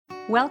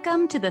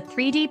Welcome to the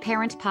 3D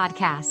Parent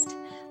Podcast.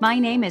 My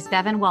name is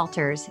Bevan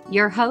Walters,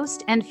 your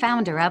host and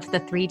founder of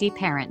the 3D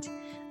Parent.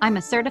 I'm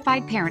a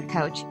certified parent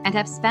coach and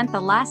have spent the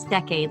last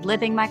decade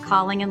living my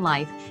calling in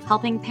life,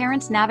 helping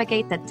parents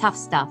navigate the tough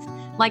stuff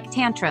like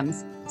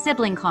tantrums,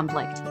 sibling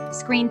conflict,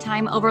 screen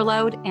time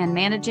overload, and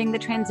managing the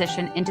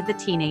transition into the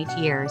teenage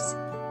years.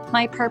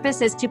 My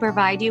purpose is to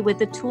provide you with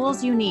the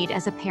tools you need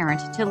as a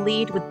parent to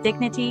lead with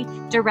dignity,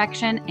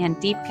 direction,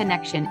 and deep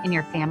connection in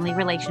your family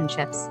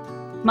relationships.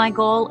 My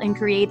goal in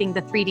creating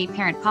the 3D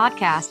Parent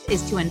Podcast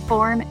is to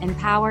inform,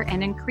 empower,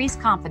 and increase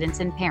confidence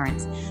in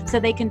parents so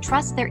they can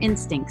trust their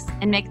instincts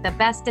and make the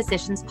best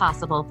decisions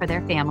possible for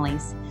their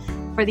families.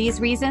 For these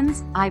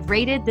reasons, I've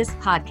rated this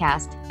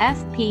podcast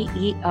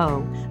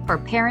FPEO for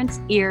Parents'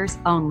 Ears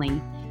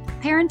Only.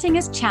 Parenting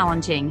is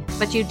challenging,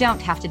 but you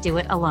don't have to do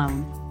it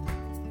alone.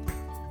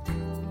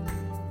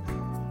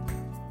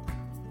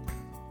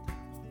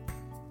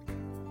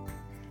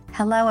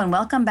 Hello and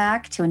welcome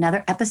back to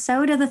another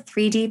episode of the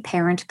 3D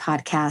Parent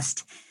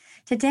Podcast.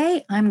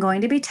 Today, I'm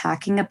going to be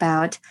talking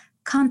about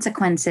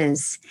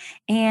consequences.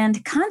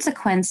 And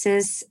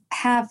consequences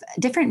have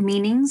different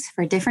meanings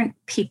for different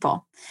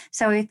people.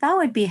 So I thought it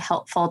would be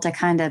helpful to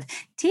kind of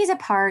tease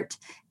apart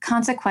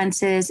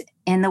consequences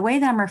in the way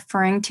that I'm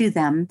referring to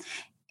them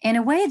in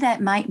a way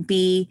that might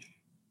be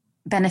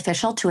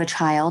beneficial to a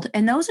child,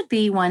 and those would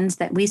be ones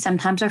that we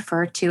sometimes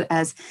refer to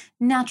as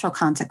natural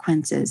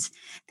consequences.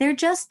 They're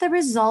just the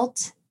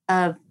result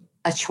of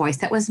a choice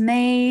that was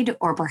made,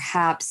 or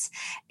perhaps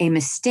a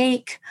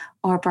mistake,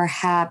 or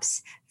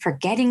perhaps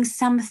forgetting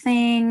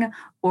something,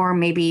 or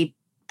maybe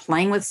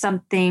playing with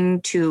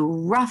something too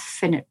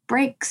rough and it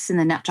breaks, and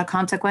the natural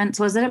consequence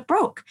was that it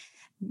broke.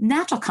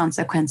 Natural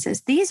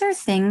consequences. These are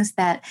things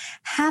that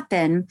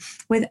happen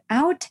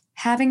without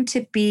having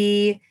to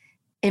be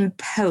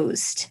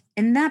imposed.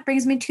 And that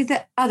brings me to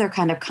the other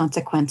kind of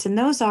consequence, and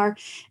those are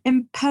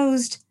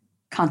imposed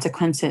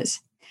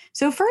consequences.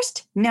 So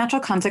first,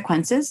 natural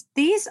consequences.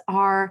 These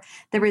are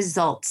the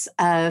results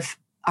of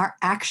our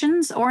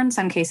actions, or in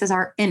some cases,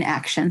 our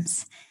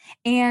inactions.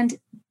 And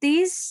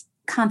these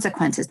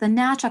consequences, the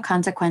natural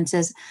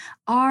consequences,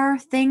 are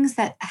things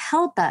that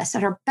help us,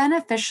 that are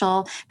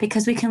beneficial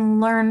because we can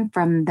learn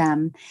from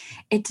them.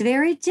 It's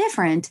very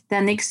different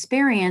than the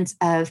experience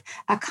of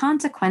a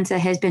consequence that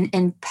has been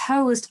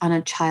imposed on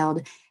a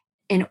child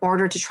in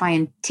order to try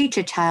and teach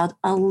a child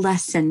a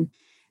lesson.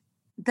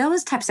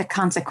 Those types of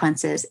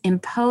consequences,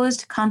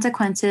 imposed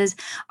consequences,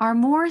 are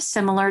more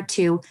similar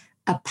to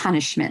a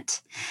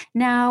punishment.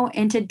 Now,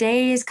 in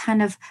today's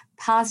kind of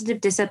positive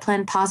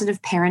discipline,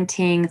 positive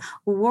parenting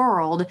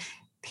world,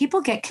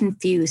 people get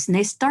confused and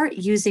they start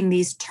using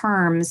these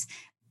terms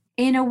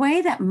in a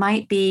way that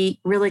might be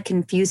really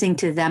confusing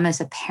to them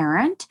as a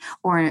parent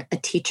or a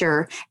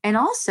teacher, and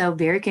also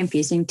very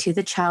confusing to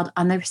the child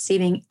on the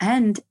receiving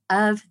end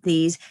of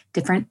these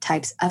different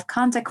types of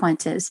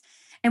consequences.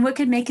 And what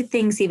could make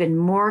things even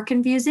more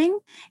confusing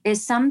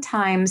is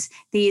sometimes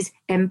these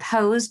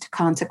imposed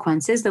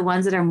consequences, the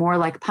ones that are more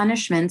like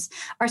punishments,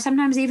 are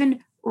sometimes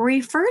even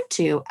referred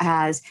to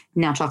as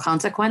natural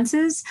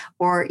consequences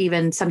or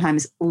even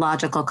sometimes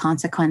logical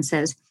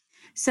consequences.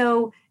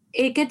 So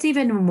it gets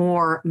even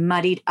more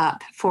muddied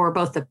up for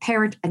both the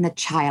parent and the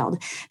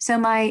child. So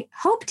my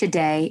hope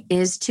today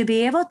is to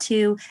be able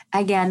to,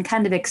 again,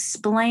 kind of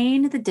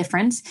explain the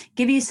difference,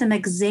 give you some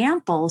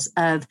examples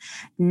of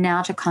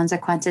natural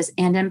consequences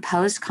and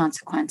imposed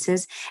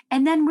consequences,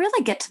 and then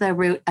really get to the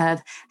root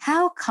of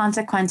how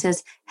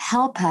consequences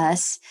help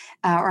us,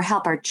 or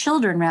help our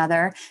children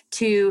rather,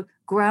 to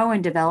grow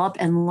and develop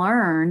and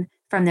learn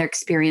from their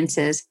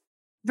experiences,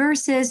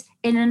 versus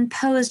an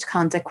imposed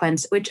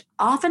consequence, which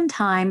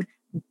oftentimes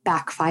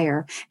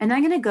backfire. And I'm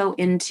going to go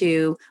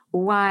into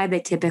why they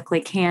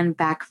typically can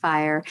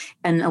backfire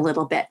in a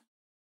little bit.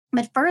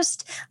 But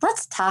first,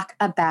 let's talk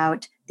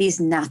about these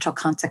natural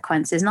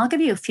consequences. And I'll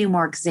give you a few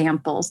more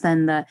examples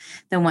than the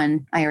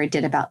one I already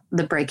did about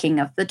the breaking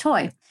of the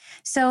toy.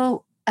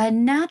 So a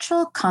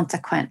natural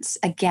consequence,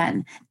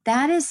 again,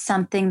 that is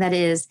something that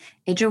is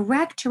a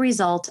direct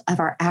result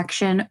of our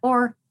action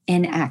or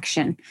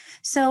inaction.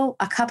 So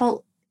a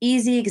couple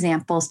easy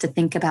examples to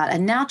think about. A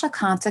natural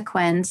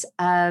consequence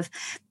of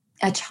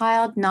a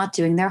child not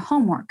doing their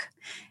homework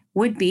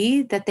would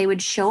be that they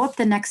would show up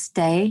the next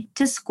day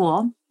to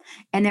school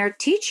and their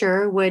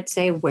teacher would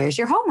say, "Where's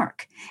your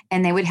homework?"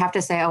 And they would have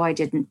to say, "Oh, I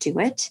didn't do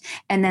it."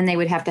 And then they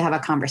would have to have a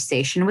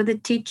conversation with the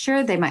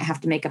teacher. They might have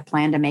to make a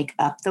plan to make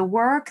up the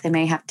work. They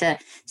may have to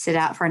sit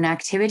out for an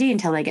activity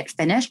until they get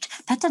finished.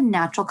 That's a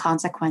natural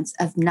consequence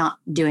of not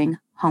doing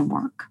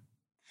homework.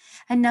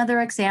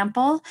 Another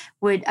example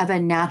of a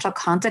natural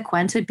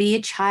consequence would be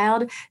a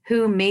child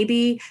who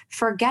maybe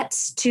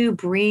forgets to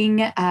bring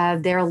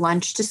their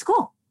lunch to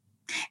school.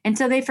 And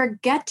so they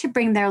forget to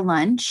bring their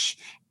lunch.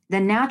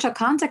 The natural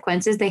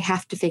consequence is they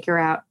have to figure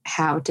out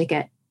how to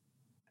get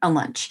a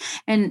lunch.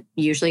 And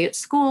usually at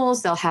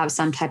schools, they'll have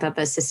some type of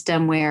a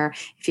system where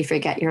if you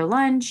forget your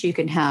lunch, you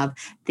can have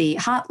the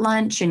hot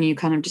lunch and you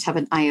kind of just have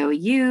an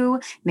IOU.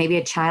 Maybe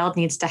a child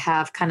needs to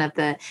have kind of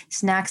the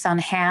snacks on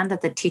hand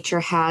that the teacher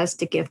has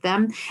to give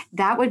them.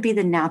 That would be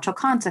the natural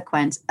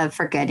consequence of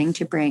forgetting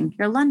to bring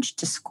your lunch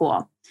to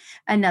school.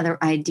 Another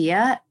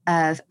idea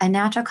of a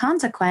natural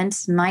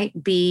consequence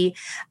might be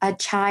a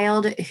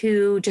child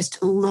who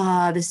just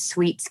loves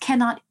sweets,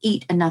 cannot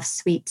eat enough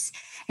sweets.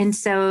 And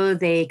so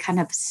they kind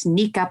of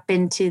sneak up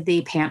into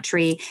the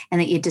pantry and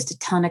they eat just a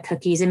ton of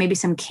cookies and maybe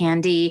some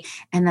candy,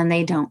 and then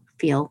they don't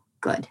feel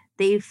good.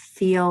 They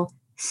feel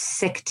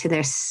sick to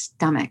their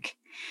stomach.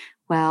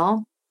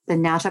 Well, the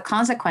natural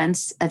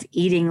consequence of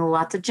eating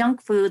lots of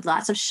junk food,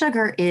 lots of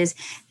sugar, is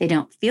they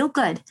don't feel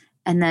good.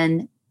 And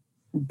then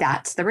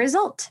that's the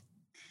result.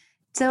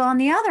 So on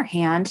the other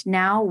hand,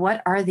 now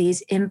what are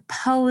these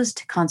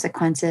imposed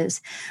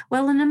consequences?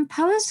 Well, an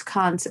imposed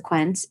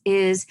consequence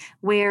is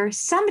where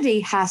somebody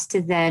has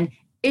to then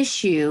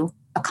issue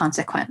a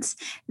consequence.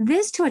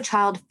 This to a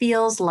child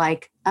feels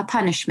like a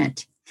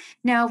punishment.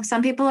 Now,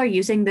 some people are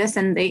using this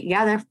and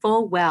they're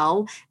full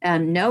well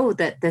know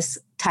that this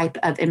type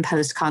of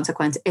imposed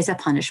consequence is a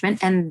punishment,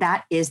 and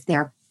that is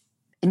their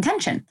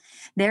intention.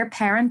 They're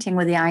parenting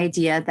with the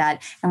idea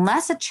that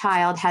unless a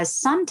child has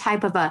some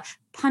type of a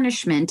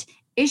punishment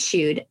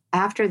issued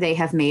after they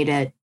have made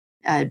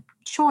a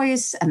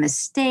choice, a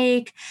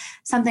mistake,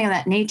 something of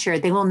that nature,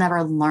 they will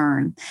never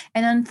learn.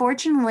 And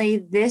unfortunately,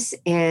 this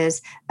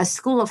is a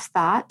school of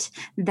thought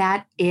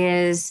that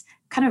is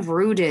kind of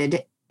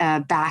rooted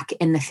back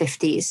in the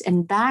 50s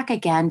and back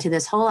again to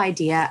this whole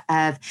idea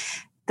of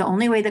the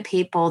only way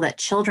that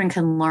children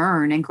can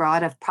learn and grow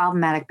out of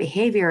problematic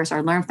behaviors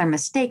or learn from their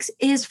mistakes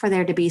is for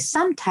there to be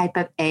some type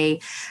of a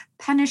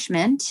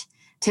punishment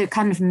to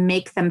kind of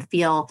make them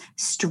feel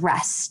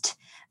stressed.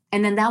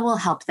 And then that will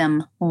help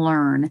them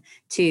learn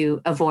to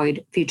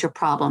avoid future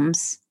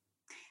problems.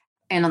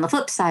 And on the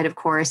flip side, of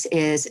course,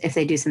 is if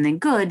they do something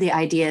good, the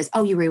idea is,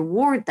 you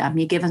reward them.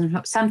 You give them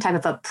some type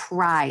of a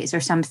prize or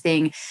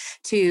something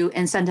to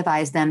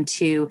incentivize them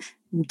to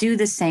do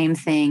the same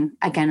thing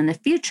again in the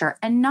future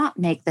and not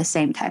make the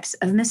same types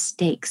of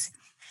mistakes.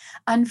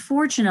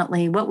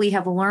 Unfortunately, what we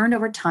have learned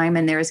over time,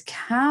 and there's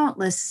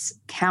countless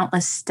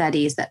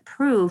studies that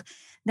prove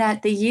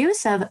that the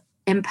use of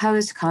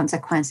imposed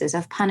consequences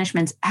of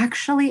punishments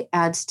actually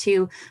adds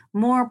to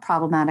more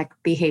problematic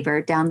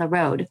behavior down the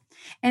road.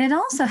 And it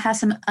also has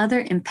some other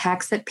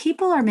impacts that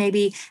people are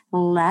maybe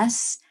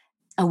less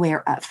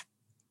aware of.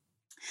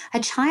 A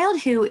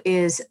child who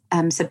is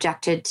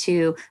subjected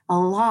to a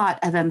lot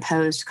of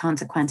imposed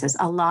consequences,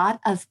 a lot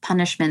of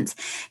punishments,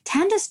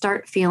 tend to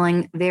start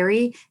feeling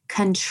very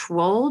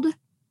controlled,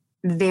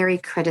 very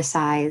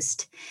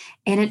criticized,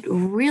 and it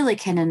really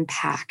can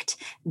impact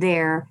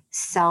their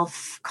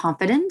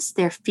self-confidence,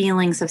 their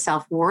feelings of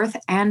self-worth,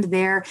 and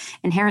their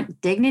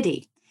inherent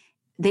dignity.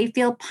 They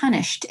feel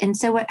punished. And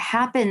so what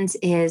happens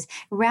is,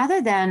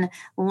 rather than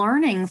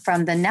learning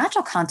from the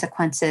natural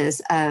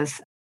consequences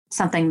of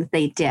something that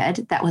they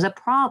did that was a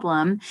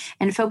problem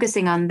and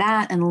focusing on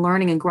that and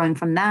learning and growing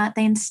from that,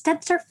 they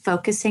instead start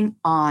focusing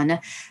on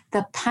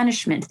the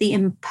punishment, the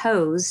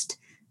imposed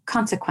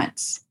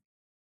consequence.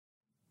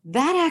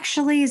 That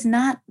actually is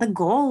not the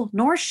goal,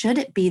 nor should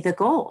it be the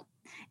goal.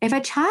 If a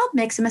child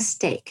makes a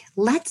mistake,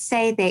 let's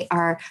say they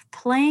are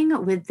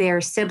playing with their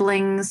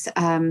siblings'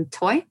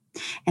 toy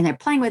and they're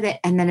playing with it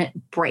and then it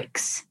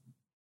breaks.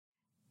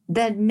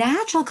 The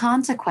natural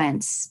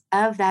consequence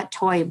of that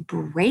toy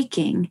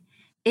breaking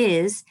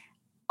is,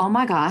 oh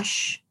my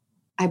gosh,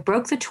 I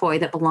broke the toy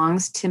that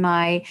belongs to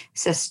my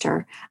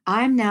sister.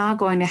 I'm now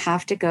going to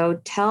have to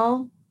go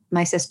tell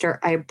my sister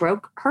I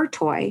broke her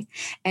toy,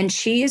 and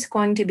she is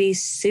going to be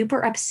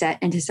super upset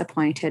and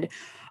disappointed.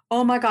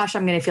 Oh my gosh,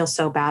 I'm going to feel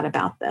so bad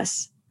about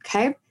this.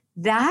 Okay.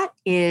 That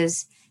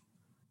is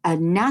a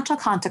natural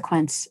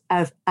consequence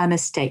of a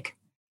mistake,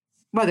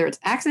 whether it's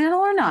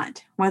accidental or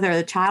not, whether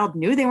the child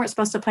knew they weren't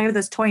supposed to play with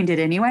this toy and did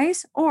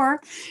anyways,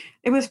 or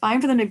it was fine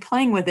for them to be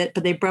playing with it,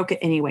 but they broke it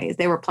anyways.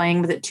 They were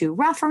playing with it too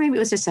rough, or maybe it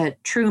was just a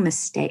true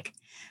mistake.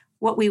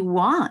 What we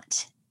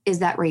want is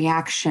that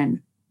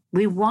reaction.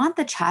 We want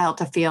the child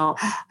to feel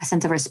a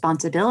sense of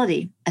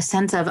responsibility, a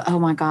sense of, oh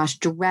my gosh,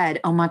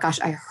 dread. Oh my gosh,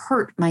 I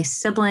hurt my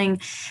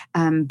sibling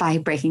by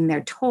breaking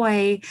their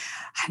toy.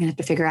 I'm going to have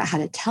to figure out how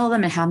to tell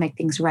them and how to make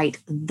things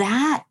right.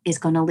 That is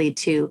going to lead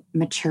to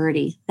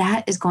maturity.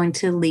 That is going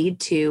to lead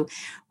to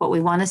what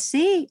we want to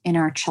see in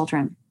our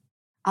children.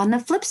 On the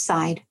flip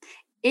side,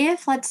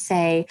 if, let's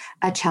say,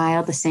 a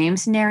child, the same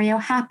scenario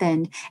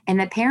happened, and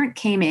the parent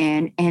came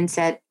in and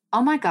said,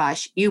 oh my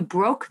gosh, you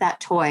broke that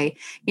toy.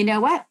 You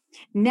know what?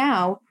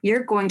 Now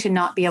you're going to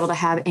not be able to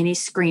have any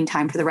screen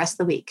time for the rest of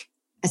the week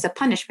as a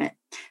punishment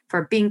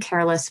for being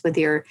careless with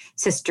your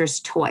sister's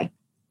toy.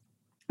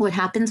 What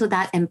happens with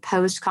that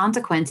imposed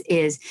consequence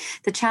is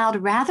the child,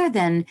 rather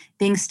than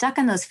being stuck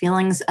in those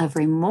feelings of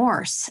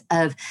remorse,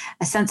 of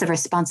a sense of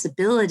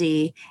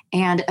responsibility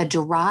and a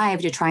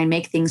drive to try and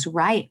make things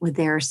right with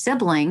their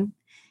sibling,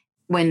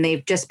 when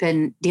they've just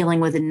been dealing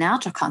with the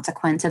natural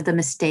consequence of the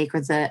mistake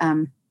or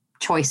the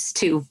choice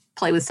to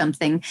play with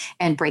something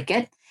and break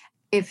it.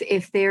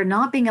 If they're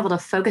not being able to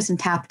focus and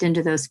tap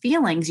into those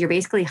feelings, you're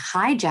basically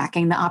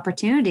hijacking the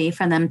opportunity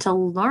for them to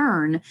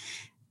learn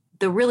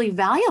the really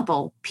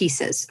valuable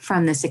pieces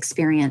from this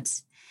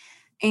experience.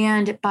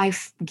 And by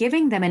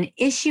giving them and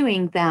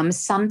issuing them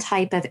some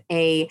type of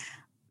a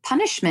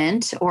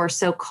punishment or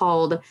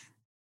so-called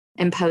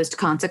imposed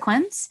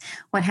consequence,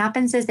 what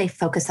happens is they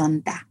focus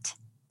on that.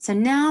 So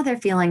now they're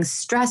feeling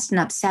stressed and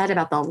upset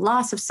about the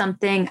loss of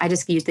something. I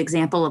just used the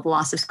example of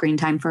loss of screen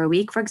time for a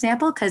week, for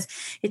example, because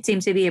it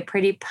seems to be a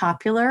pretty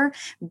popular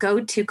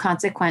go-to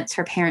consequence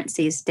for parents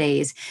these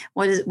days.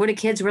 What do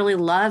kids really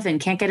love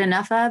and can't get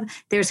enough of?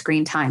 Their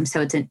screen time.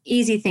 So it's an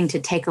easy thing to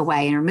take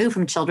away and remove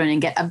from children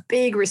and get a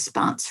big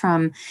response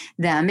from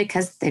them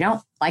because they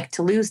don't like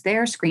to lose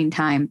their screen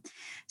time.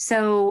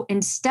 So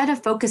instead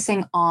of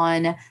focusing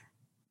on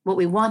what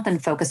we want them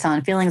to focus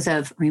on, feelings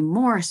of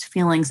remorse,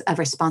 feelings of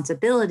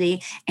responsibility,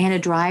 and a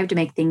drive to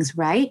make things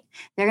right,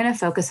 they're going to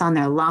focus on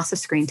their loss of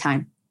screen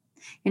time.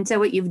 And so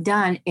what you've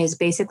done is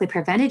basically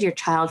prevented your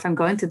child from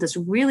going through this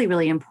really,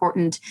 really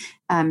important,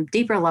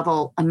 deeper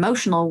level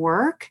emotional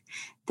work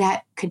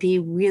that could be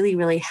really,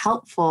 really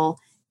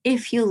helpful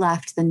if you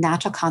left the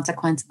natural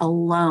consequence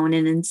alone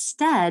and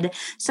instead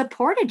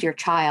supported your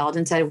child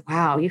and said,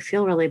 wow, you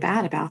feel really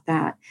bad about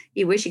that.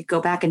 You wish you could go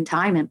back in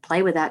time and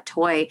play with that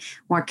toy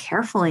more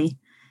carefully.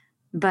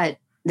 But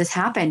this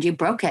happened, you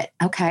broke it.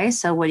 Okay,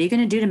 so what are you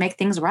going to do to make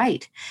things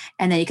right?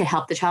 And then you could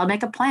help the child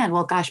make a plan.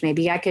 Well, gosh,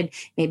 maybe I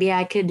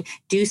could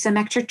do some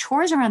extra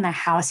chores around the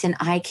house and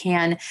I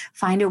can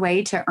find a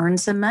way to earn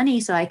some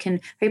money so I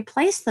can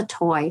replace the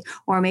toy.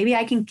 Or maybe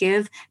I can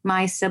give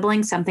my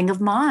sibling something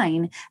of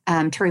mine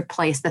to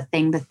replace the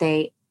thing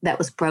that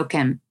was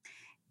broken.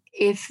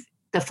 If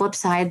the flip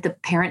side, the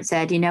parent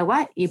said, you know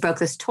what, you broke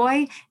this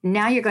toy,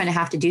 now you're going to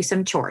have to do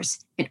some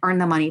chores and earn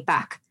the money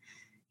back.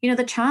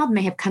 The child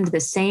may have come to the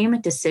same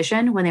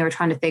decision when they were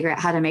trying to figure out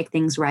how to make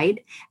things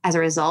right as a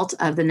result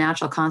of the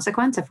natural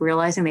consequence of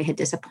realizing they had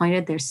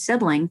disappointed their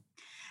sibling.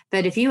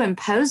 But if you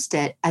imposed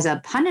it as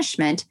a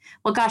punishment,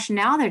 well, gosh,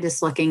 now they're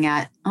just looking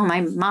at, oh,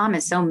 my mom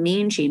is so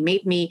mean. She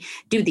made me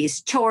do these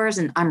chores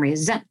and I'm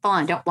resentful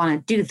and I don't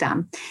want to do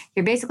them.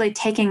 You're basically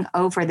taking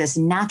over this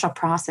natural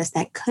process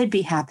that could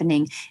be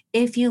happening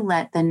if you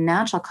let the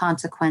natural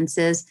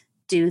consequences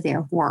do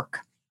their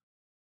work.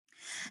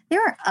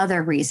 There are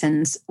other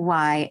reasons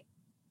why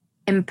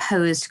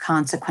imposed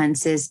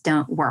consequences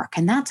don't work.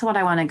 And that's what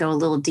I want to go a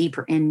little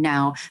deeper in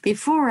now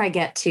before I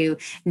get to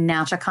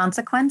natural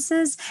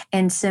consequences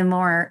and some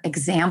more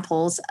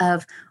examples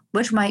of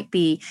which might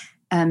be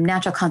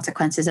natural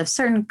consequences of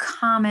certain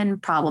common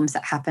problems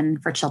that happen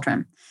for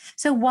children.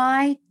 So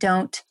why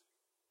don't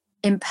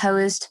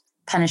imposed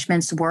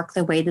punishments work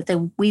the way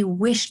that we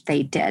wish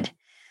they did?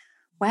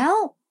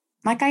 Well,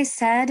 like I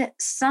said,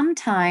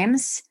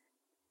 sometimes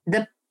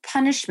the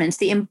punishments,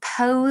 the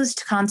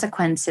imposed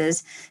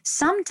consequences,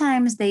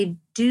 sometimes they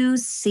do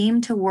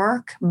seem to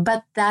work,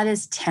 but that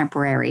is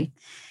temporary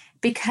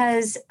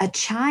because a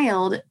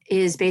child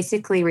is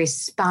basically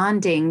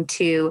responding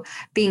to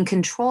being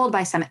controlled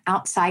by some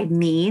outside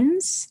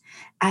means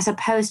as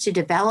opposed to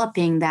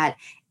developing that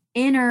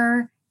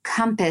inner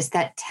compass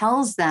that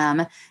tells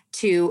them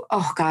to,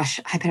 oh gosh,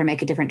 I better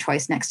make a different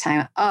choice next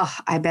time. Oh,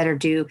 I better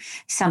do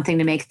something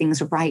to make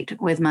things right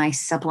with my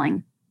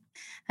sibling.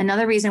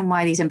 Another reason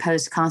why these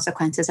imposed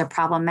consequences are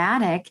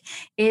problematic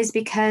is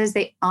because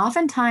they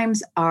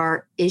oftentimes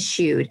are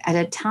issued at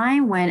a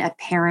time when a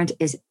parent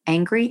is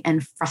angry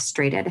and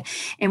frustrated.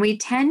 And we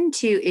tend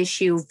to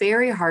issue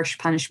very harsh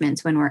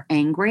punishments when we're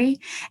angry,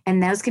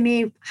 and those can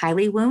be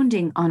highly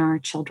wounding on our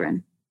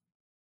children.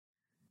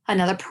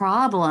 Another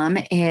problem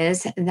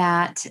is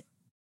that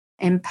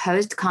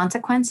imposed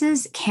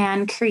consequences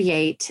can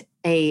create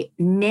a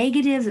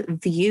negative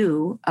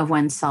view of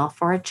oneself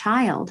for a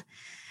child.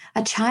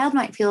 A child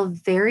might feel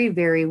very,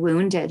 very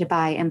wounded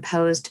by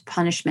imposed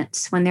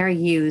punishments when they're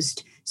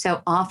used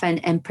so often,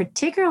 and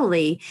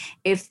particularly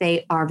if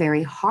they are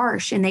very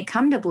harsh and they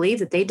come to believe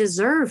that they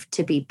deserve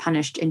to be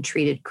punished and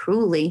treated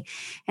cruelly.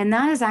 And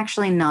that is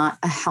actually not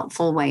a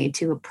helpful way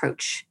to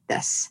approach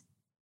this.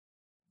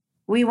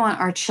 We want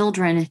our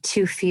children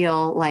to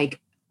feel like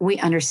we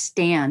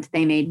understand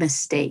they made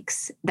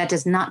mistakes. That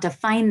does not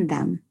define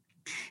them.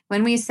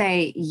 When we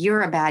say,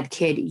 you're a bad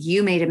kid,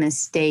 you made a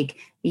mistake,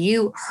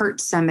 you hurt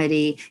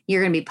somebody,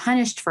 you're going to be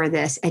punished for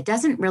this, it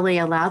doesn't really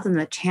allow them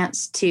the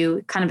chance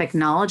to kind of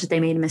acknowledge that they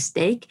made a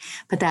mistake,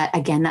 but that,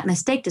 again, that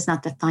mistake does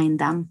not define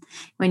them.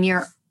 When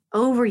you're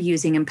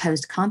overusing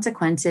imposed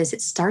consequences,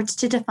 it starts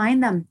to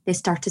define them. They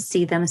start to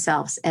see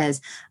themselves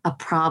as a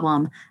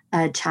problem,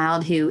 a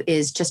child who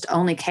is just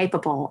only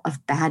capable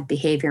of bad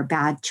behavior,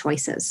 bad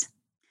choices.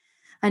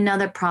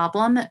 Another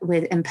problem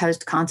with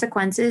imposed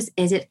consequences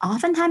is it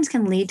oftentimes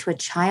can lead to a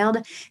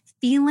child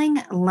feeling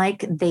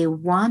like they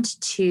want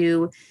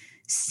to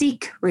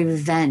seek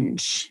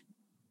revenge.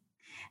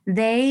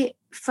 They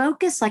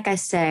focus, like I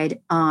said,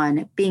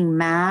 on being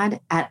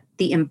mad at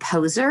the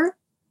imposer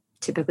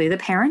typically the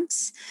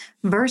parents,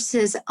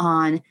 versus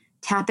on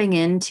tapping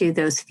into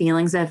those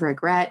feelings of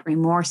regret,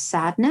 remorse,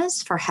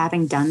 sadness for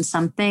having done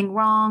something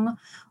wrong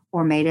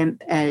or made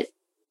a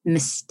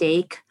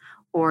mistake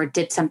or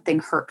did something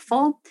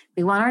hurtful.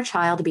 We want our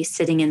child to be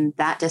sitting in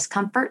that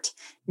discomfort,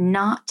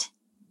 not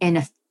in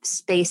a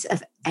space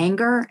of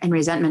anger and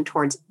resentment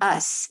towards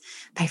us,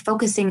 by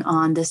focusing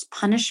on this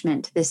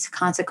punishment, this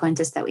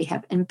consequences that we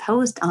have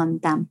imposed on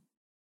them.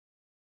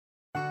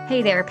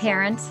 Hey there,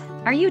 parents.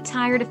 Are you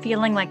tired of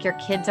feeling like your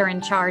kids are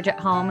in charge at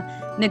home,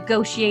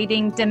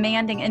 negotiating,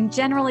 demanding, and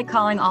generally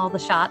calling all the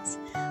shots?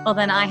 Well,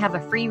 then I have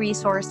a free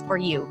resource for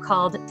you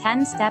called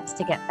 10 Steps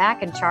to Get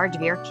Back in Charge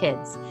of Your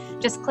Kids.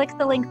 Just click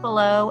the link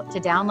below to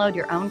download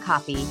your own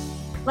copy.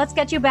 Let's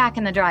get you back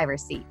in the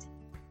driver's seat.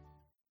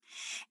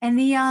 And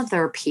the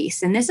other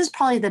piece, and this is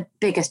probably the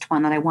biggest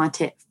one that I want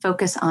to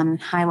focus on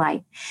and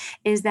highlight,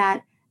 is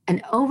that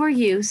an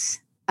overuse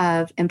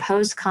of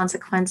imposed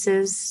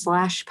consequences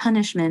 /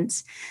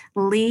 punishments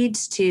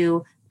leads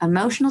to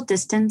emotional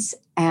distance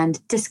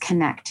and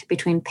disconnect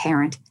between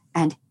parent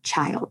and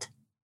child.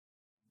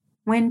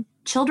 When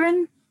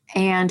children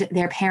and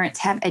their parents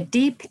have a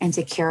deep and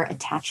secure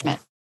attachment,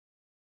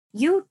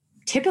 you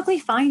typically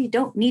find you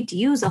don't need to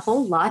use a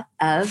whole lot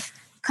of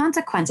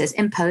consequences,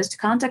 imposed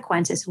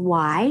consequences.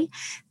 Why?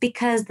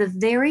 Because the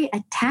very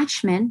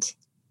attachment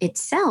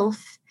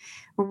itself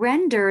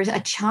renders a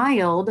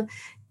child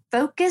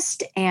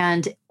focused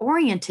and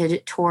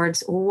oriented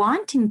towards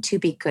wanting to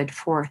be good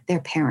for their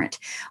parent,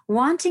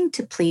 wanting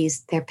to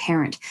please their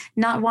parent,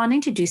 not wanting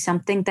to do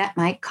something that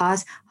might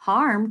cause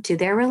harm to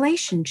their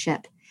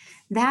relationship.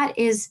 That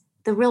is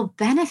the real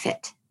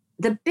benefit.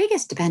 The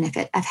biggest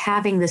benefit of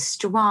having this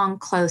strong,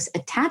 close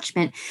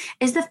attachment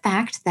is the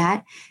fact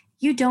that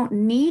you don't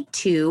need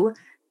to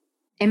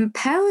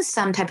impose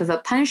some type of a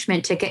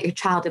punishment to get your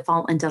child to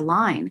fall into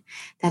line.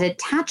 That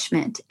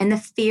attachment and the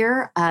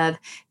fear of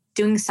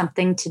doing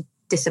something to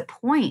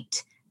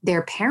disappoint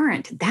their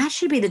parent, that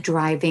should be the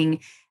driving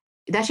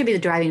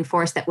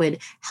force that would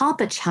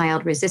help a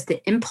child resist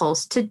the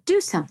impulse to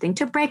do something,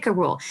 to break a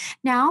rule.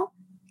 Now,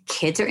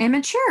 kids are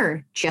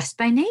immature just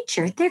by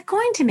nature. They're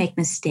going to make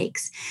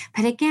mistakes.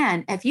 But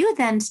again, if you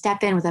then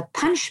step in with a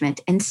punishment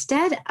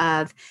instead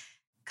of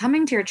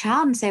coming to your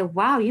child and say,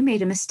 wow, you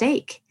made a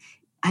mistake.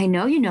 I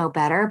know you know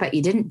better, but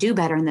you didn't do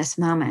better in this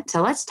moment.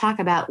 So let's talk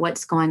about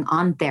what's going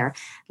on there.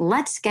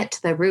 Let's get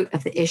to the root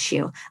of the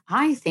issue.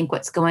 I think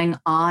what's going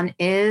on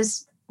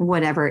is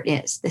whatever it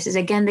is. This is,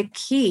 again, the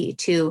key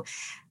to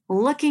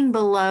looking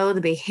below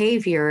the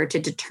behavior to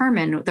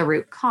determine the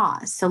root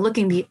cause. So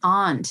looking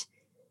beyond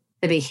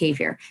the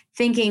behavior,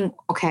 thinking,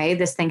 okay,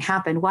 this thing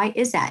happened. Why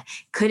is that?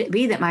 Could it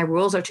be that my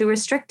rules are too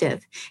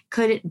restrictive?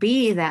 Could it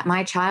be that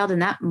my child in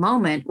that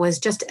moment was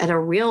just at a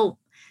real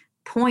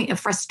point of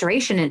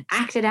frustration and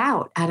acted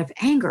out of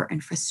anger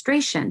and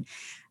frustration?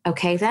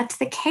 Okay, if that's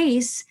the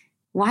case,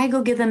 why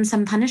go give them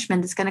some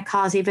punishment that's going to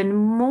cause even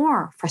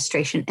more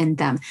frustration in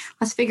them?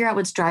 Let's figure out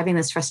what's driving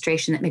this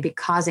frustration that may be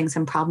causing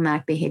some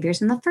problematic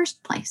behaviors in the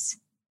first place.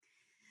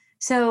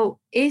 So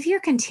if you're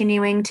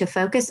continuing to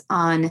focus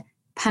on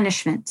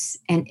punishments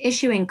and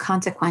issuing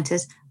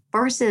consequences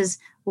versus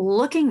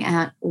looking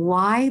at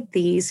why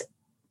these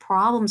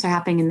problems are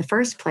happening in the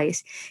first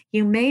place,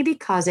 you may be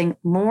causing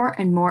more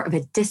and more of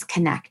a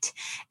disconnect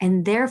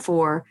and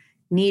therefore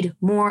need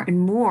more and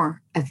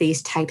more of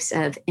these types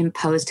of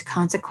imposed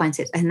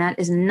consequences. And that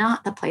is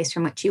not the place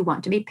from which you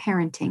want to be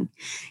parenting.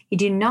 You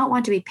do not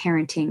want to be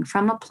parenting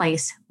from a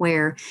place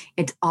where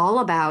it's all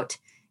about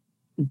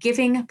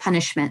giving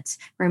punishments,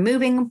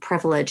 removing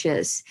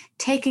privileges,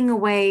 taking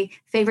away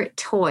favorite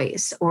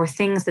toys or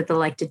things that they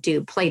like to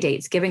do, play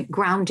dates, giving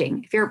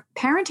grounding. If you're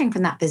parenting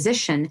from that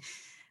position,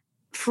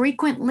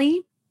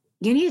 frequently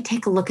you need to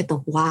take a look at the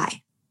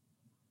why.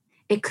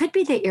 It could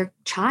be that your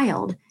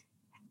child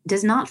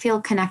does not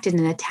feel connected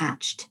and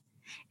attached.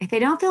 If they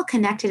don't feel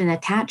connected and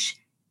attached,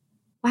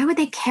 why would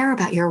they care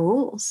about your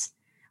rules?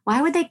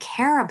 Why would they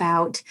care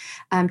about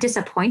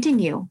disappointing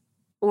you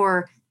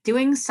or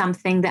doing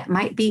something that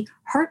might be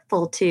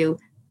hurtful to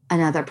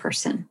another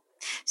person?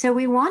 So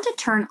we want to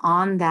turn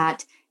on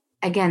that,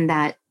 again,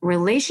 that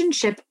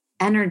relationship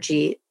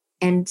energy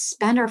and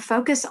spend our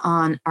focus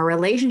on our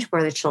relationship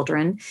with the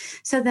children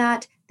so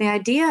that the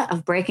idea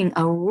of breaking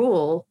a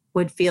rule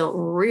would feel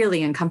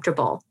really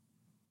uncomfortable.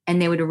 And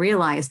they would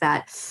realize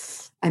that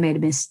I made a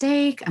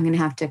mistake. I'm going to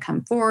have to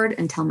come forward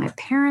and tell my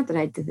parent that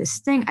I did this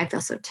thing. I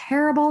feel so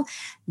terrible.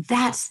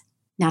 That's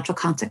natural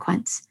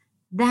consequence.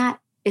 That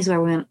is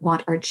where we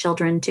want our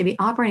children to be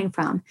operating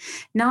from.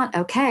 Not,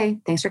 okay,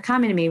 thanks for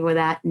coming to me with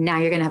that. Now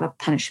you're going to have a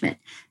punishment.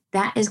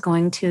 That is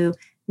going to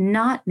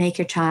not make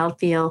your child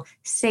feel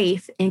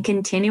safe in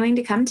continuing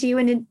to come to you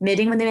and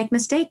admitting when they make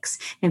mistakes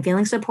and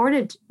feeling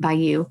supported by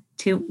you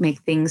to make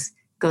things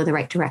go the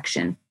right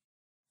direction.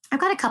 I've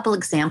got a couple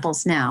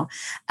examples now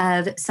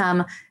of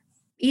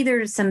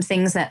either some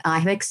things that I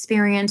have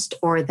experienced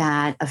or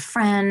that a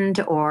friend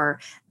or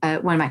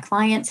one of my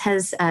clients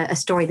has a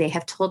story they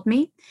have told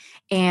me.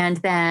 And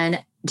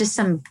then just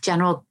some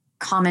general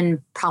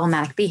common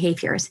problematic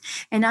behaviors.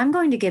 And I'm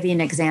going to give you an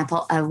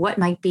example of what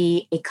might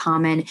be a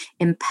common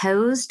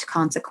imposed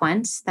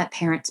consequence that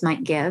parents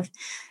might give,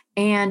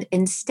 and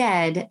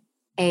instead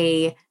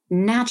a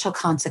natural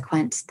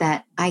consequence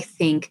that I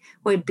think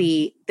would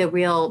be the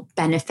real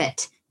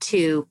benefit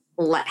to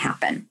let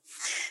happen.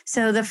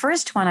 So the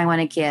first one I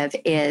want to give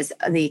is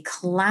the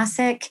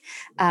classic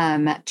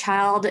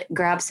child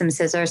grabs some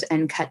scissors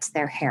and cuts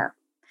their hair.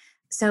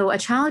 So a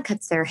child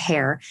cuts their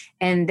hair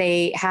and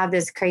they have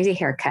this crazy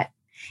haircut,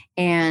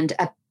 and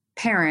a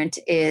parent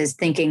is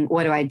thinking,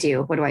 what do I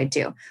do? What do I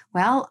do?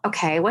 Well,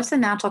 okay, what's the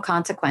natural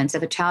consequence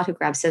of a child who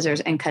grabs scissors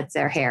and cuts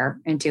their hair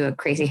into a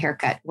crazy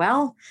haircut?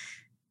 Well,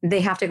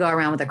 they have to go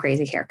around with a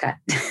crazy haircut.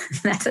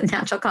 That's a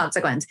natural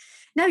consequence.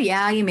 Now,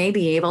 yeah, you may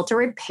be able to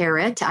repair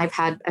it. I've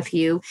had a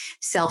few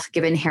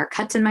self-given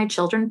haircuts in my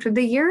children through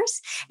the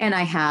years, and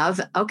I have,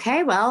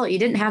 okay, well, you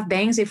didn't have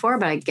bangs before,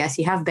 but I guess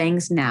you have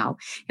bangs now.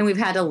 And we've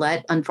had to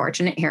let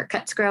unfortunate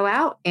haircuts grow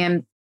out,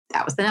 and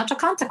that was the natural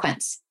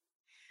consequence.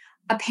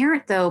 A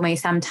parent, though, may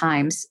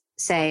sometimes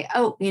say,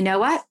 oh, you know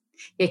what?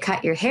 You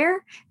cut your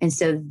hair, and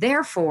so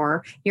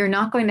therefore, you're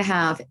not going to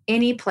have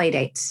any play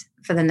dates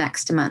for the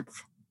next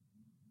month.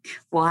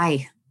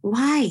 Why?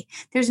 Why?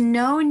 There's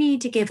no need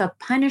to give a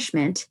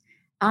punishment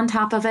on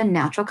top of a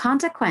natural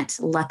consequence.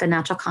 Let the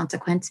natural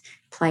consequence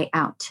play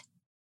out.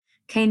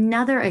 Okay,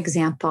 another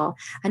example.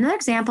 Another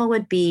example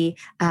would be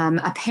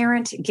a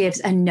parent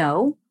gives a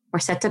no or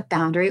sets a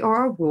boundary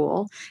or a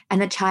rule,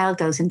 and the child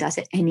goes and does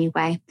it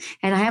anyway.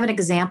 And I have an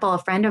example, a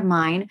friend of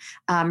mine,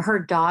 her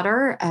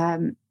daughter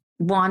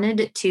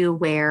wanted to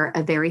wear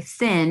a very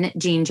thin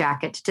jean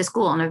jacket to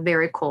school on a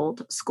very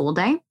cold school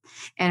day.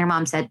 And her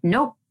mom said,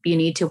 nope, you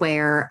need to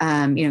wear,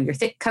 your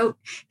thick coat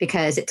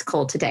because it's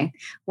cold today.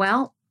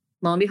 Well,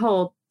 lo and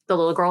behold, the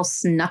little girl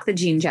snuck the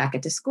jean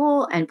jacket to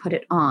school and put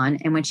it on.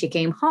 And when she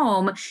came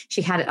home,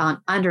 she had it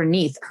on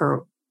underneath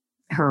her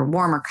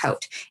warmer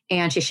coat,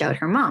 and she showed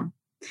her mom.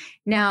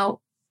 Now,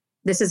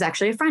 this is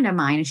actually a friend of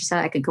mine, and she said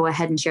I could go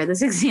ahead and share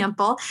this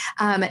example.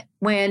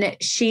 When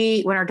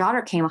her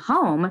daughter came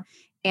home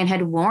and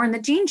had worn the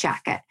jean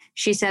jacket,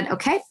 she said,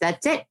 okay,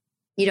 that's it.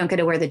 You don't get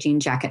to wear the jean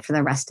jacket for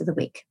the rest of the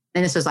week.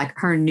 And this was like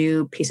her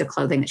new piece of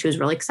clothing that she was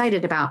really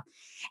excited about.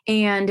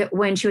 And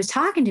when she was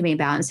talking to me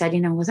about it and said,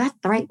 was that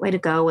the right way to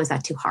go? Was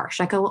that too harsh?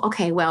 I go,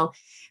 okay, well,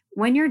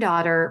 when your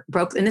daughter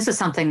broke, and this is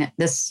something that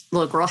this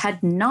little girl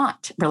had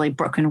not really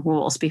broken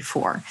rules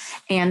before.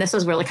 And this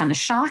was really kind of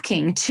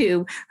shocking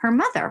to her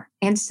mother.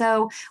 And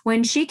so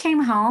when she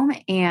came home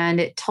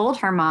and told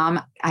her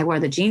mom, I wore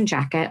the jean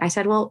jacket, I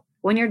said, well,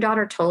 when your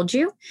daughter told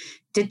you,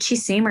 did she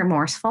seem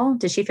remorseful?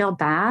 Did she feel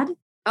bad?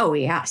 Oh,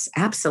 yes,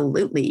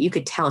 absolutely. You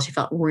could tell she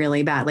felt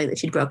really badly that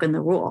she'd broken the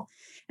rule.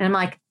 And I'm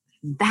like,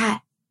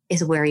 that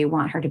is where you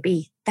want her to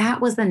be.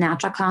 That was the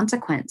natural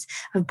consequence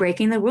of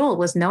breaking the rule,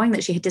 was knowing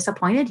that she had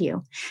disappointed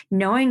you,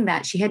 knowing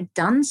that she had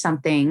done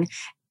something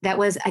that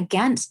was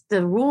against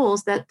the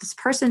rules that this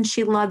person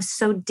she loves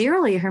so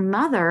dearly, her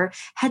mother,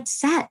 had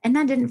set. And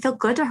that didn't feel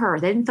good to her.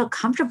 They didn't feel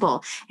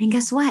comfortable. And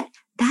guess what?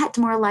 That's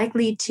more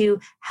likely to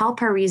help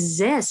her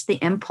resist the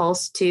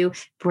impulse to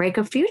break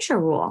a future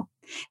rule.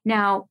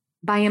 Now,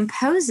 by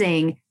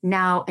imposing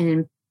now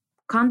an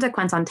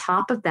consequence on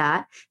top of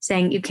that,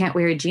 saying you can't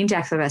wear your jean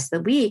jacket for the rest of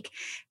the week,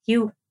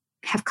 you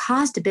have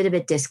caused a bit of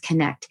a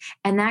disconnect.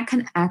 And that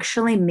can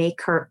actually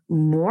make her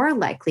more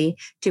likely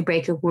to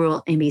break a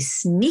rule and be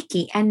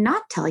sneaky and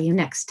not tell you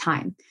next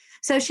time.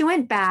 So she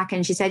went back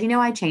and she said,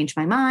 I changed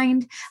my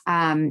mind.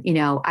 In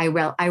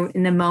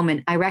the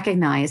moment, I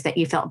recognized that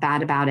you felt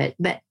bad about it,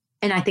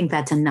 and I think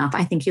that's enough.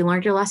 I think you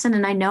learned your lesson,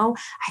 and I know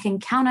I can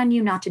count on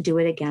you not to do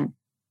it again.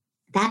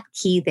 That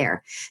key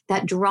there,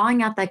 that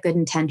drawing out that good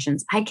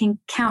intentions, I can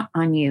count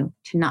on you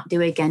to not do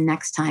it again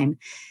next time.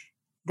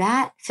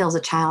 That fills a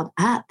child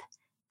up.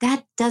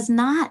 That does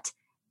not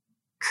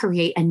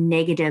create a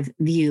negative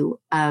view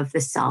of the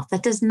self.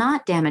 That does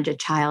not damage a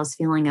child's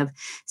feeling of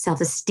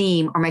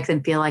self-esteem or make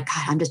them feel like,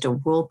 God, I'm just a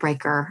rule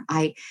breaker.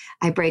 I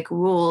break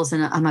rules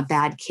and I'm a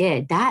bad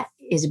kid. That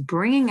is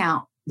bringing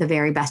out the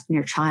very best in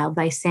your child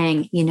by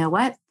saying, you know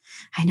what?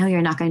 I know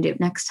you're not going to do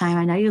it next time.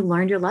 I know you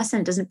learned your lesson.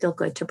 It doesn't feel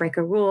good to break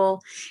a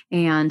rule.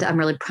 And I'm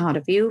really proud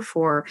of you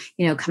for,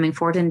 coming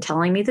forward and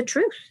telling me the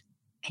truth.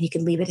 And you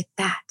can leave it at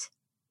that.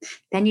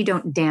 Then you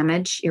don't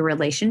damage your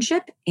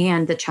relationship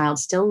and the child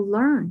still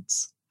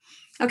learns.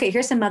 Okay,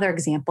 here's some other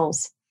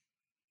examples.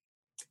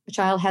 The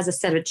child has a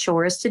set of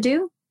chores to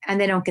do and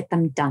they don't get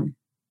them done.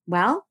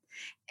 Well,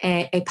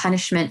 a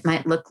punishment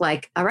might look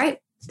like, all right,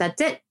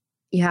 that's it.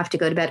 You have to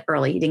go to bed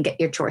early. You didn't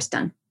get your chores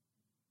done.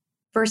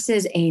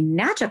 Versus a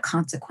natural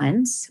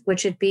consequence,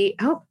 which would be,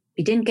 oh,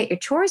 you didn't get your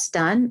chores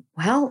done.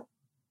 Well,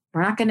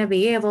 we're not going to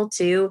be able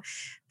to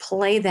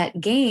play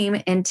that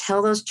game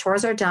until those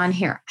chores are done.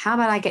 Here, how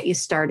about I get you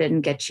started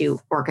and get you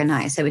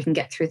organized so we can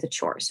get through the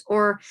chores?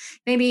 Or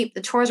maybe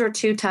the chores were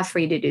too tough for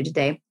you to do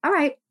today. All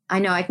right, I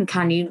know I can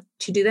count on you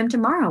to do them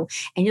tomorrow.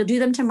 And you'll do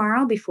them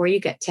tomorrow before you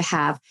get to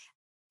have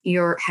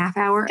your half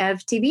hour of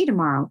TV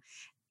tomorrow.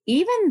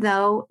 even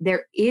though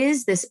there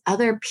is this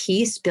other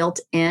piece built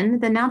in,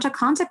 the natural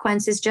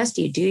consequence is just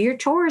you do your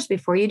chores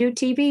before you do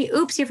TV.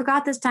 Oops, you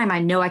forgot this time. I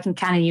know I can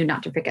count on you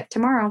not to forget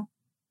tomorrow.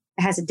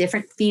 It has a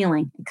different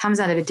feeling. It comes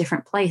out of a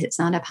different place. It's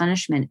not a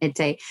punishment. It's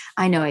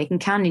I know I can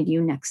count on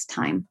you next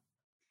time.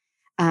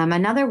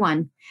 Another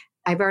one,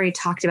 I've already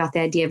talked about the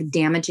idea of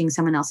damaging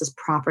someone else's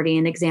property.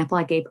 An example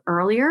I gave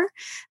earlier,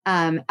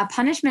 a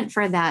punishment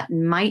for that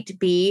might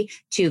be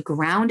to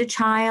ground a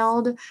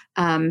child.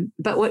 But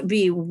what would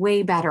be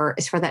way better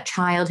is for that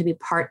child to be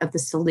part of the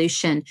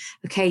solution.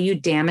 Okay, you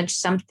damaged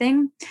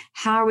something.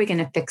 How are we going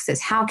to fix this?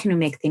 How can we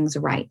make things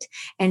right?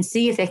 And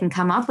see if they can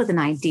come up with an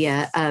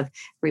idea of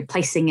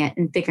replacing it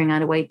and figuring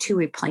out a way to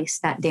replace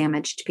that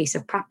damaged piece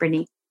of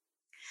property.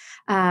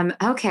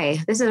 Okay,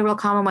 this is a real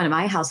common one in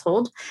my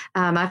household.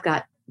 I've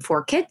got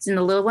 4 kids, and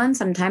the little ones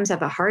sometimes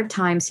have a hard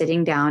time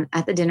sitting down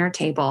at the dinner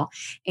table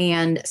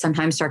and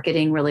sometimes start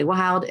getting really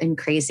wild and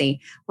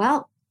crazy.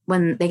 Well,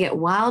 when they get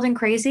wild and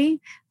crazy,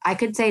 I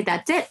could say,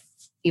 that's it.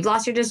 You've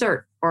lost your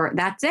dessert, or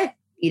that's it.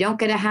 You don't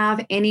get to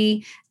have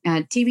any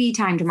TV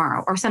time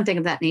tomorrow, or something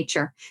of that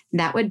nature.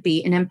 That would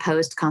be an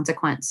imposed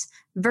consequence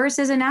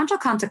versus a natural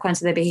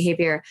consequence of the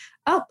behavior.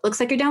 Oh,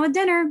 looks like you're done with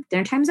dinner.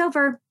 Dinner time's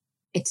over.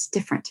 It's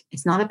different.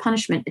 It's not a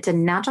punishment. It's a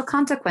natural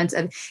consequence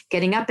of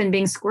getting up and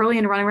being squirrely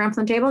and running around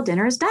from the table.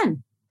 Dinner is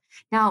done.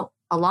 Now,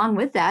 along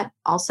with that,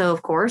 also,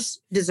 of course,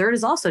 dessert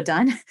is also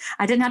done.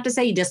 I didn't have to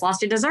say you just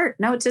lost your dessert.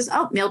 No, it says,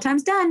 oh,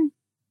 mealtime's done.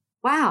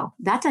 Wow,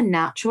 that's a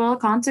natural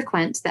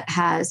consequence that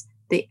has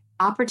the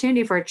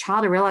opportunity for a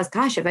child to realize,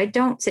 gosh, if I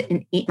don't sit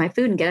and eat my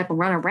food and get up and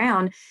run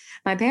around,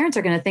 my parents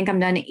are going to think I'm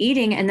done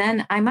eating, and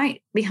then I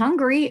might be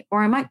hungry,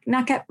 or I might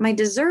not get my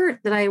dessert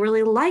that I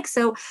really like.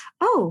 So,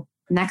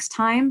 next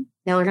time,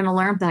 they're going to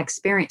learn from that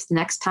experience. The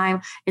next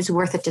time, it's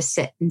worth it to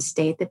sit and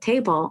stay at the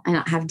table and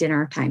not have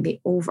dinner time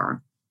be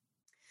over.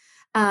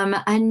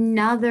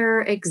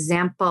 Another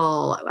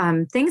example,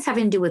 things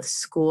having to do with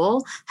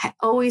school. I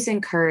always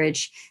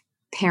encourage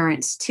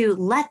parents to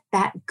let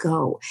that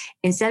go.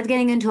 Instead of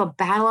getting into a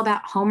battle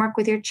about homework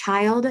with your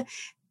child,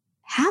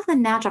 have the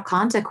natural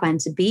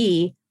consequence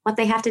be what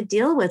they have to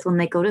deal with when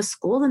they go to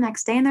school the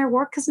next day and their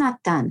work is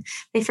not done.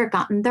 They've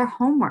forgotten their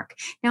homework.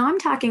 Now, I'm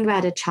talking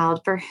about a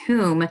child for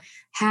whom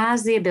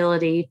has the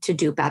ability to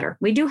do better.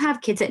 We do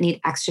have kids that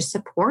need extra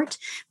support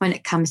when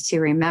it comes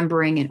to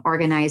remembering and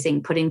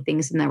organizing, putting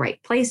things in the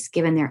right place,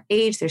 given their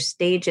age, their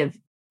stage of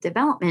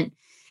development.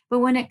 But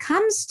when it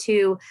comes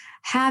to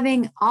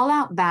having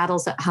all-out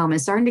battles at home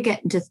and starting to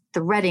get into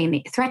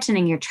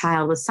threatening your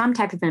child with some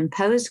type of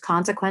imposed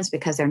consequence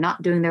because they're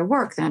not doing their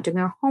work, they're not doing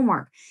their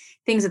homework,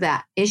 things of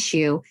that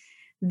issue,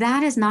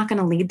 that is not going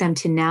to lead them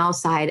to now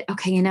decide,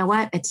 okay, you know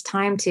what? It's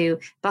time to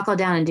buckle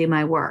down and do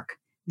my work.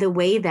 The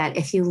way that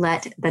if you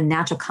let the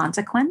natural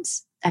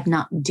consequence of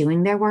not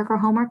doing their work or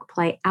homework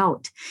play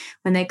out,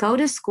 when they go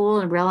to school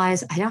and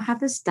realize, I don't have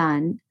this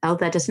done. Oh,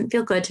 that doesn't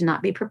feel good to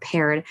not be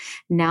prepared.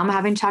 Now I'm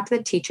having to talk to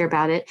the teacher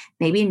about it.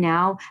 Maybe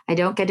now I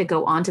don't get to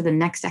go on to the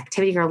next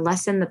activity or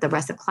lesson that the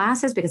rest of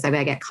class is because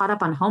I get caught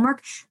up on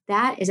homework.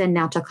 That is a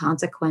natural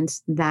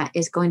consequence that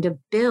is going to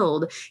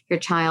build your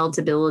child's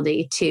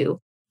ability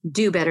to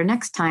do better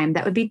next time.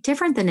 That would be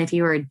different than if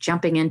you were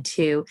jumping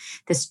into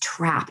this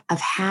trap of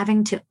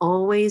having to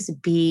always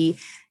be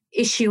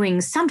issuing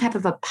some type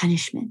of a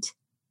punishment.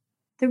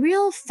 The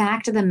real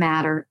fact of the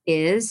matter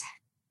is,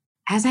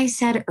 as I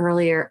said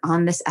earlier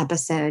on this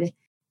episode,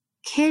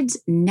 kids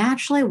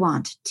naturally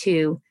want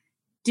to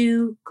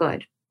do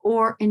good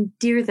or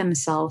endear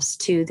themselves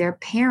to their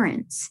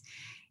parents.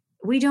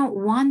 We don't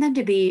want them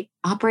to be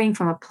operating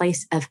from a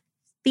place of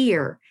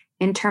fear,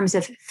 in terms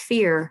of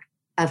fear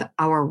of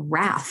our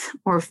wrath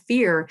or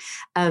fear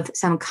of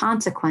some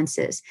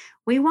consequences.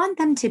 We want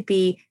them to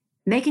be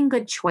making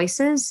good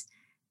choices,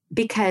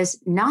 because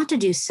not to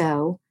do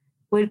so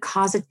would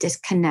cause a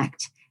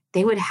disconnect.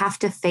 They would have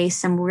to face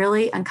some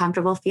really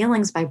uncomfortable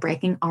feelings by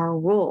breaking our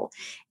rule.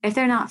 If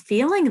they're not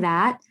feeling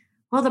that,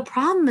 well, the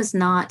problem is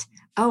not,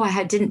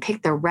 I didn't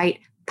pick the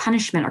right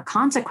punishment or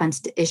consequence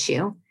to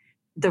issue.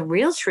 The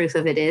real truth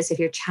of it is, if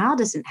your child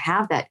doesn't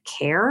have that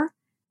care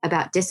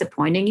about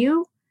disappointing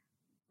you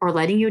or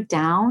letting you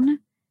down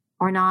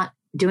or not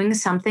doing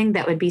something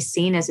that would be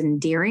seen as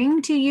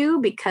endearing to you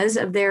because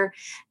of their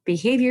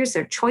behaviors,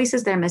 their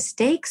choices, their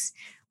mistakes,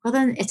 well,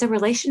 then it's a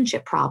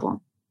relationship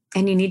problem.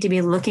 And you need to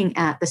be looking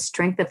at the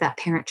strength of that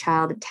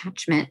parent-child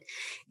attachment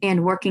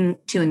and working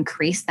to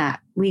increase that.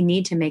 We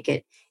need to make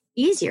it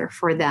easier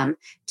for them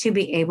to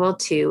be able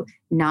to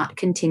not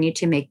continue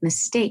to make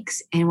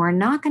mistakes. And we're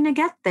not going to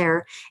get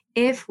there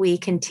if we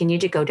continue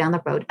to go down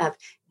the road of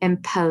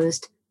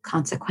imposed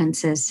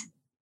consequences.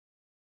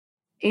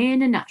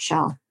 In a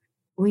nutshell,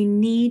 we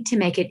need to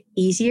make it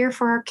easier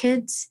for our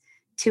kids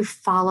to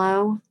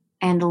follow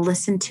and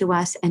listen to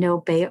us and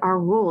obey our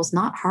rules,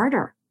 not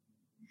harder.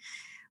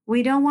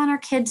 We don't want our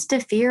kids to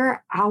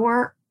fear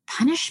our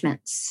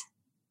punishments.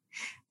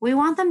 We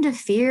want them to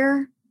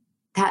fear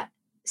that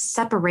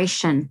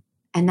separation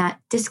and that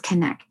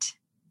disconnect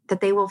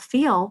that they will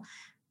feel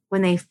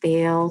when they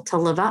fail to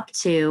live up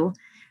to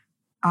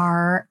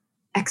our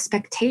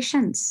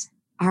expectations,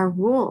 our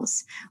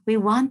rules. We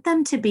want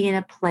them to be in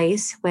a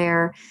place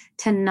where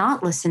to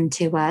not listen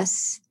to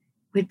us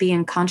would be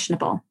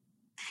unconscionable.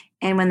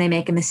 And when they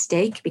make a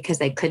mistake because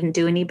they couldn't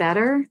do any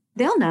better,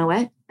 they'll know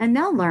it and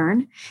they'll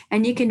learn.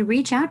 And you can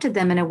reach out to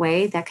them in a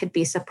way that could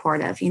be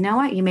supportive. You know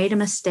what? You made a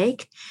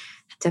mistake.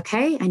 It's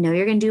okay. I know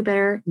you're going to do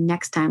better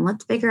next time.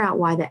 Let's figure out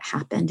why that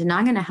happened. And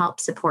I'm going to help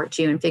support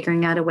you in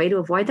figuring out a way to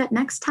avoid that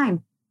next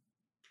time.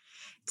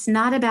 It's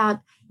not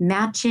about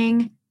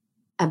matching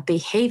a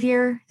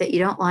behavior that you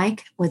don't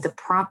like with the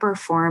proper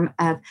form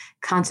of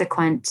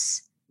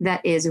consequence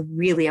that is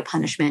really a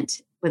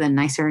punishment with a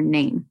nicer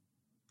name.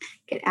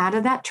 Get out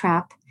of that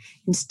trap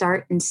and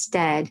start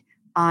instead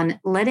on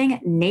letting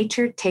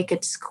nature take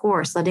its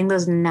course, letting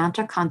those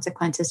natural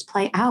consequences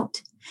play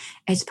out.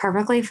 It's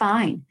perfectly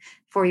fine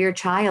for your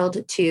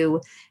child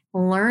to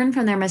learn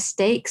from their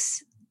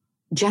mistakes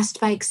just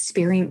by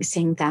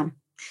experiencing them.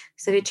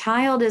 So if your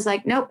child is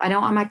like, nope, I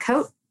don't want my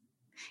coat.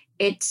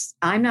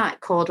 I'm not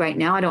cold right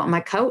now. I don't want my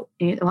coat.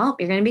 Well,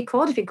 you're going to be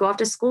cold if you go off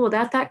to school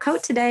without that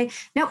coat today.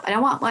 Nope, I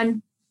don't want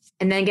one.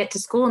 And then get to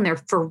school and they're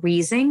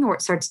freezing or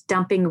it starts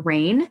dumping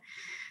rain.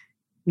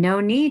 No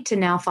need to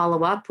now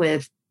follow up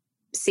with,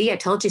 see, I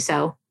told you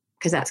so,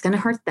 because that's going to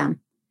hurt them.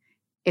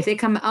 If they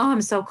come, oh,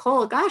 I'm so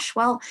cold. Gosh,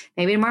 well,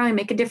 maybe tomorrow I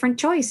make a different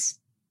choice.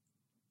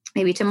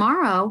 Maybe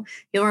tomorrow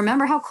you'll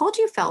remember how cold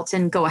you felt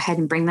and go ahead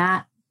and bring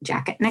that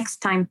jacket next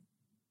time.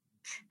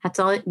 That's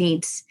all it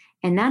needs.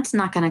 And that's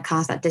not going to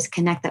cause that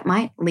disconnect that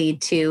might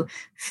lead to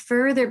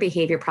further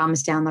behavior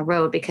problems down the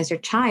road because your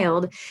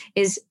child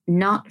is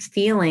not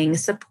feeling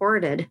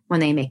supported when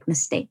they make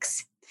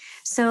mistakes.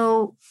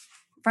 So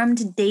from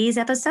today's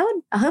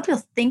episode, I hope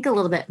you'll think a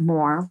little bit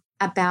more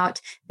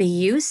about the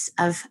use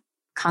of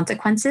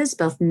consequences,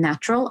 both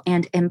natural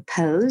and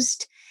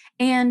imposed,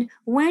 and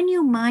when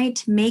you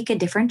might make a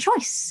different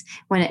choice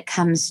when it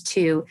comes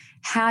to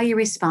how you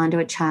respond to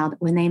a child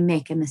when they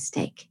make a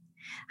mistake.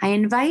 I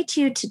invite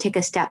you to take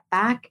a step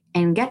back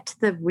and get to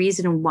the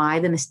reason why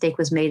the mistake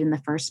was made in the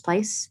first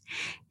place.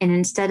 And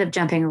instead of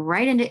jumping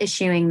right into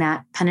issuing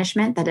that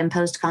punishment, that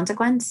imposed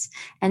consequence,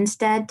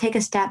 instead take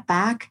a step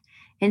back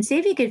and see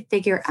if you could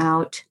figure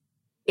out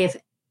if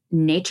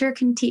nature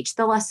can teach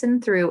the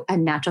lesson through a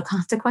natural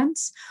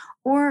consequence,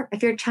 or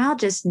if your child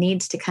just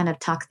needs to kind of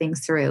talk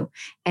things through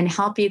and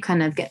help you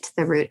kind of get to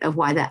the root of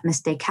why that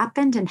mistake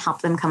happened and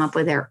help them come up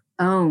with their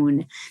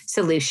own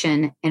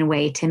solution and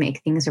way to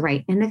make things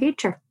right in the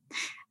future.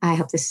 I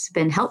hope this has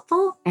been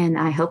helpful, and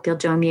I hope you'll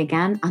join me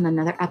again on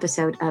another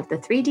episode of the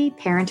 3D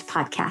Parent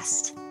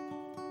Podcast.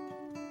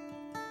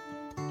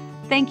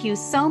 Thank you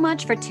so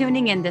much for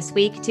tuning in this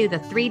week to the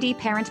 3D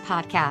Parent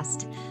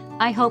Podcast.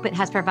 I hope it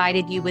has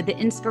provided you with the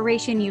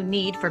inspiration you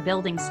need for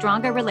building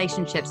stronger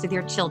relationships with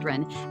your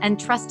children and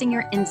trusting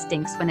your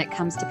instincts when it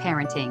comes to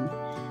parenting.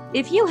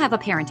 If you have a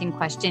parenting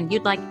question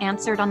you'd like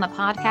answered on the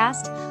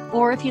podcast,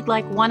 or if you'd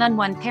like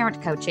one-on-one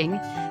parent coaching,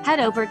 head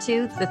over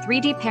to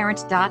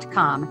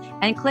the3dparent.com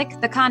and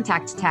click the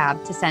Contact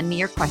tab to send me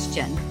your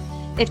question.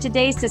 If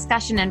today's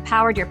discussion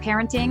empowered your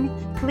parenting,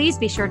 please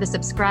be sure to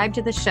subscribe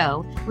to the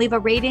show, leave a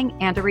rating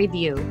and a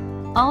review.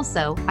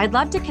 Also, I'd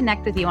love to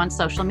connect with you on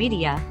social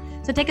media.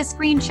 So take a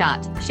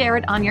screenshot, share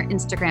it on your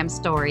Instagram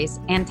stories,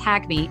 and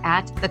tag me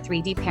at the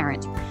 3D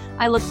Parent.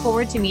 I look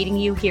forward to meeting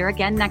you here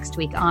again next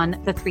week on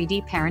the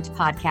 3D Parent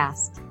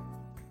Podcast.